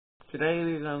Today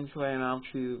we're going to learn how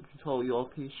to control your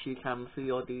PC camera through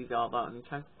your DVR without any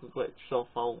technical glitches or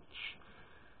faults.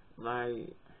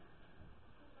 Right.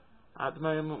 At the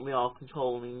moment we are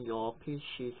controlling your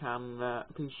PTZ camera,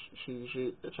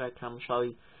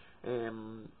 sorry,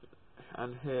 and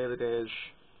here it is.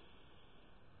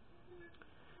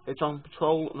 It's on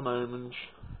patrol at the moment.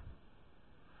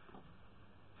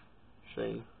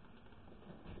 See.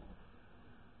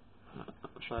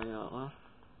 Sorry about that.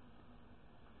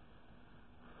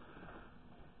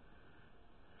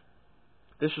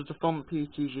 This is the front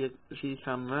PTZ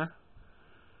camera.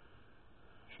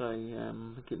 Sorry,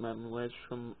 keep my words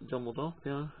from jumbled up,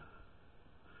 yeah.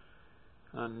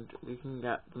 And we can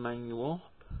get the menu up,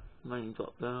 menu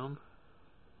drop down,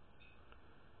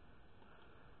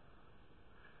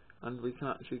 and we can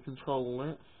actually control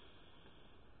it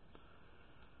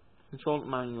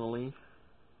manually.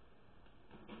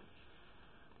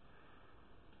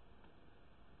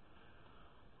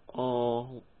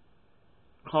 Or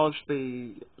because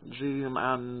the zoom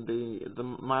and the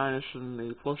minus and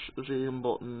the plus zoom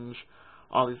buttons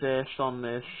are reversed on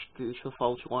this due to a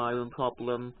faulty wiring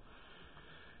problem,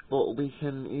 but we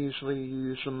can easily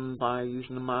use them by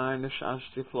using the minus as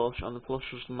the plus and the plus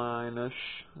as the minus.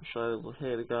 So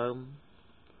here we go.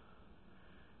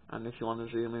 And if you want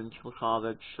to zoom into the car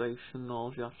registration,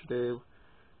 all you have to do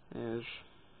is,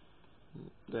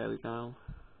 there we go,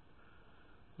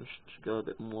 just go a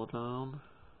bit more down.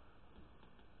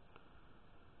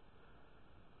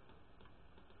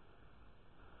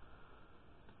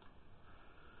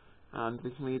 And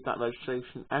we can read that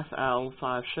registration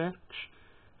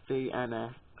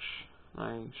FL56VNX,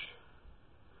 right.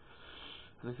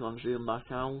 And if you want to zoom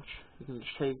back out, you can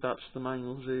just take that to the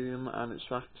manual zoom and it's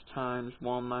back to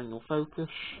 ×1 manual focus.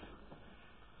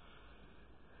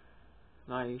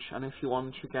 Right, and if you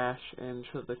want to get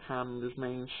into the camera's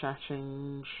main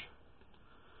settings,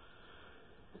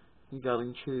 you go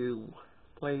into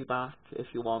playback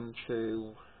if you want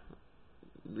to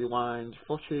rewind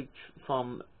footage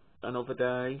from another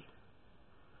day,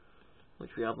 which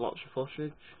we have lots of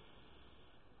footage.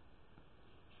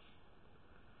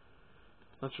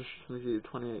 Let's just review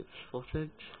 28th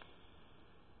footage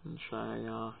and say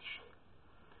at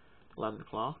 11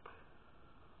 o'clock,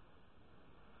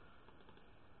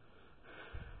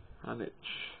 and it's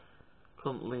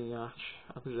currently at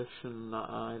a position that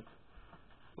I've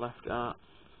left at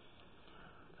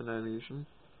for no reason.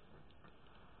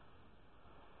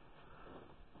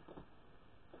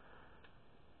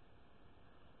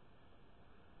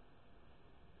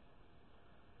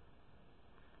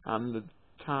 And the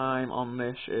time on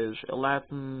this is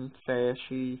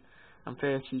 11:30 and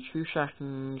 32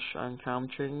 seconds and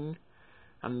counting,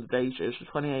 and the date is the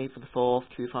 28th of the 4th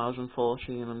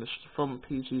 2014, and this is the front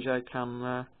PTZ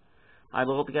camera. I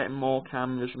will be getting more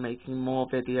cameras and making more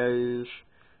videos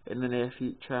in the near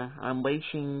future. I'm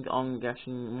waiting on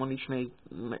getting money to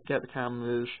get the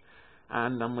cameras,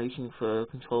 and I'm waiting for a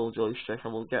control joystick. I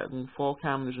will get 4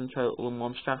 cameras in total and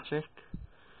one static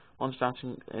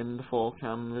in the 4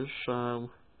 cameras. So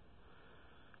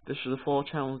this is a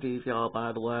 4-channel DVR,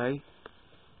 by the way,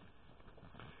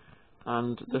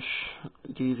 and this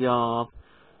DVR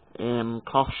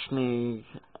cost me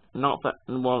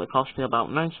it cost me about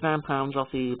 £99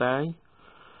 off eBay,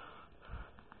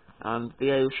 and the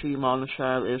AOC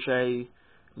monitor is a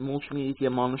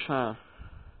multimedia monitor,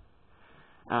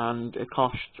 and it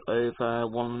cost over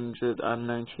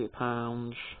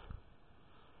 £198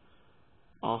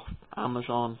 off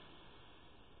Amazon.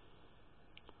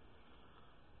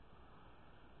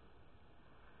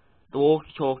 The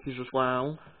walkie-talkies as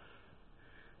well,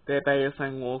 they're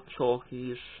Beofeng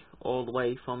walkie-talkies all the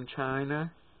way from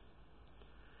China,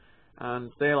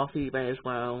 and they're off eBay as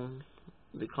well.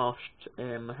 They cost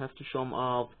a hefty sum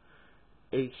of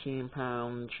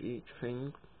 £18 each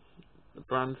thing. The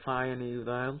brand Fire New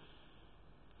though,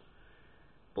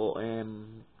 but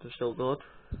they're still good.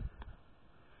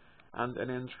 And an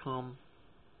intercom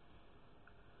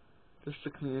just to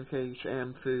communicate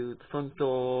through the front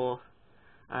door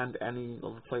and any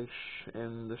other place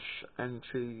in this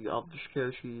entry of the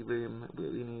security room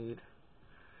that we need.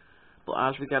 But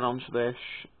as we get onto this,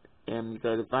 you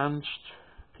go to advanced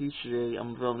PTZ,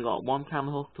 and we've only got one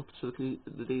camera hooked up to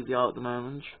the DVR at the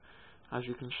moment, as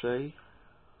you can see.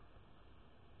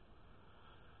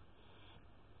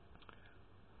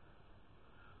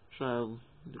 So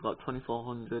you've got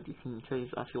 2400, you can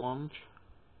change that if you want.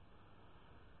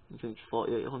 You can change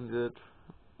 4800,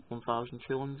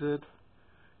 1200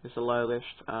 is the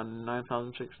lowest, and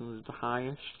 9600 is the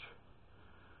highest.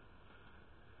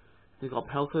 You've got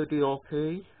Pelco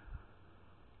DOP,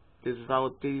 there's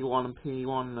valid D1 and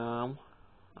P1 now,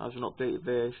 as an updated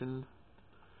version.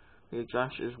 The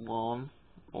address is 1,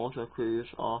 auto cruise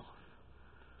off,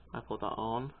 I put that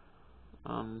on,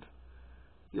 and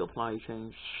you apply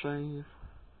change save,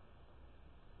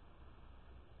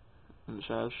 and it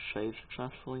says save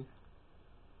successfully.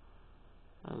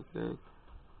 Okay.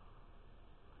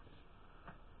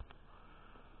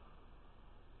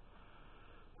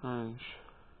 Nice.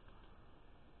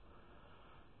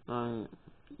 Right.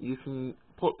 You can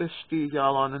put this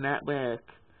DVR on a network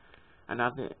and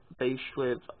have it based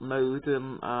with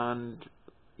modem, and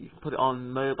you can put it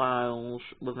on mobiles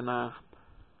with an app.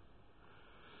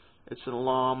 It's an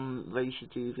alarm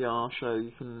rated DVR, so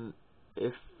you can,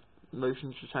 if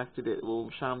motion's detected, it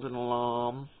will sound an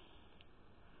alarm,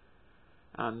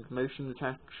 and motion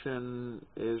detection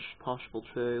is possible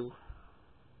too.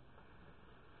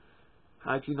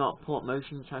 I do not put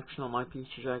motion detection on my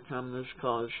PTZ cameras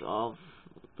because of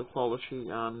the quality,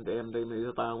 and they move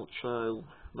about, so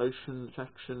motion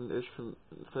detection is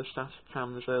for static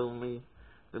cameras only.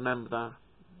 Remember that.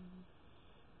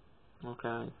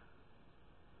 Okay.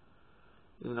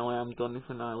 Even though I am done it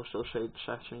for now, I'll still save the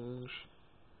settings.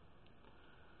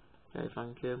 Okay,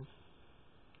 thank you.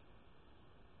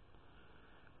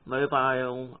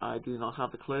 Mobile, I do not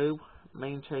have a clue.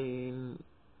 Maintain,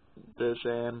 there's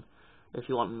if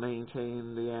you want to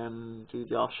maintain the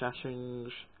DVR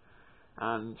settings,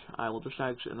 and I will just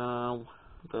exit now,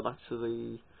 go back to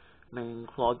the main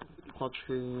quad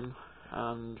screen,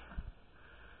 and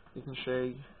you can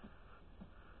see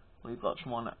we've got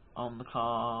someone on the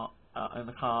car, in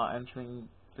the car, entering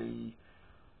the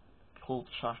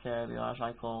cul-de-sac area, as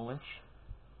I call this.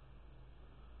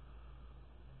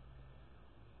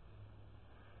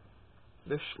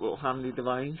 This little handy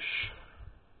device,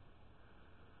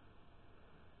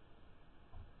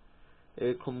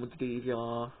 it comes with the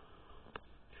DVR,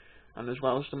 and as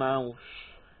well as the mouse,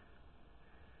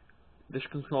 this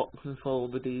can control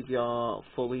the DVR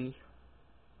fully.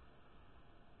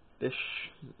 This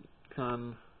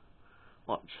can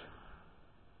watch.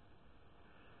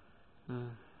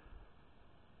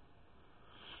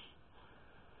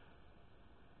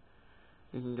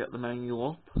 You can get the menu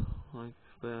up, like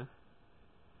there.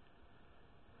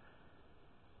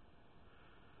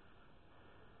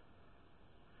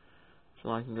 So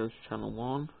I can go to channel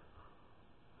 1,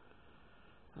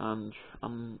 and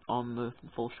I'm on the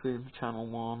full screen for channel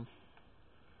 1.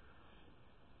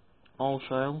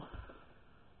 Also,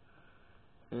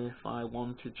 if I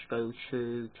wanted to go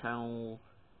to channel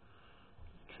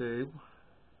 2,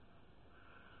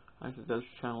 I could go to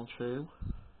channel 2.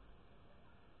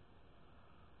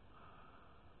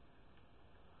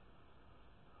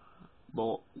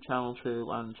 But channel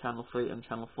 2 and channel 3 and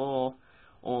channel 4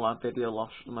 all have video loss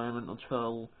at the moment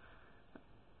until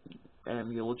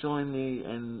you will join me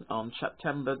on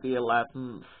September the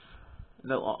 11th,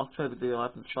 no, October the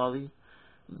 11th, sorry,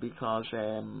 because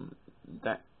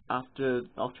that after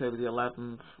October the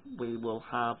 11th we will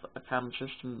have a camera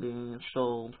system being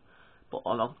installed, but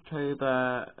on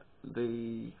October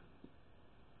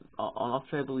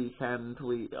weekend,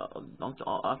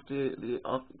 after the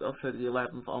October the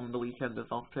 11th, on the weekend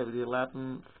of October the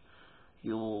 11th,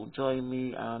 you'll join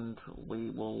me and we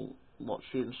will watch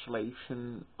the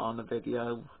installation on a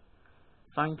video.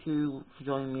 Thank you for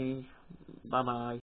joining me. Bye bye.